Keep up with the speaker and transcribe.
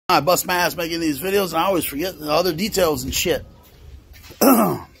I bust my ass making these videos, and I always forget the other details and shit.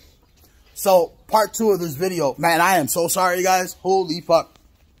 So, part 2 of this video. Man, I am so sorry, you guys. Holy fuck.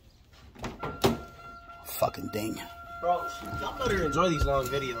 Fucking ding. Bro, y'all better enjoy these long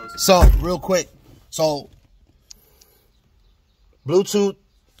videos. So, real quick. So, Bluetooth,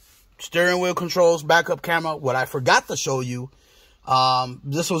 steering wheel controls, backup camera. What I forgot to show you,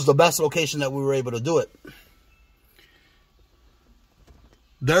 this was the best location that we were able to do it.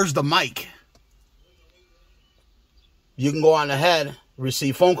 There's the mic. You can go on ahead,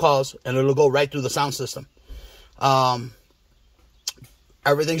 receive phone calls, and it'll go right through the sound system.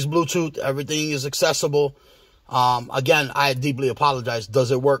 Everything's Bluetooth. Everything is accessible. Again, I deeply apologize. Does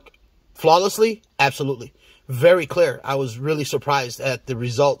it work flawlessly? Absolutely. Very clear. I was really surprised at the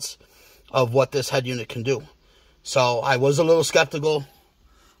results of what this head unit can do. So I was a little skeptical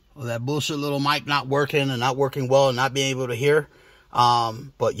of that bullshit little mic not working and not working well and not being able to hear.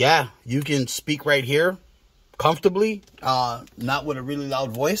 But yeah, you can speak right here comfortably, not with a really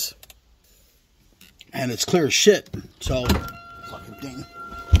loud voice. And it's clear as shit. So, fucking thing.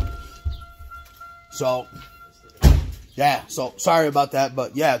 So, yeah, so sorry about that.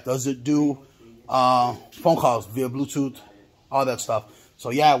 But yeah, does it do phone calls via Bluetooth, all that stuff. So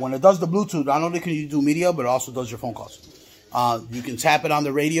yeah, when it does the Bluetooth, not only can you do media, but it also does your phone calls. You can tap it on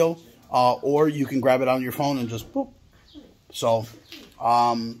the radio, or you can grab it on your phone and just boop. So,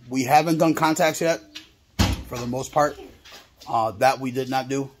 we haven't done contacts yet, for the most part. That we did not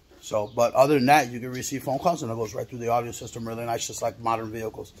do. So, but other than that, you can receive phone calls, and it goes right through the audio system. Really nice, just like modern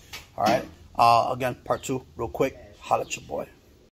vehicles. All right. Again, part 2, real quick. Holla at your boy.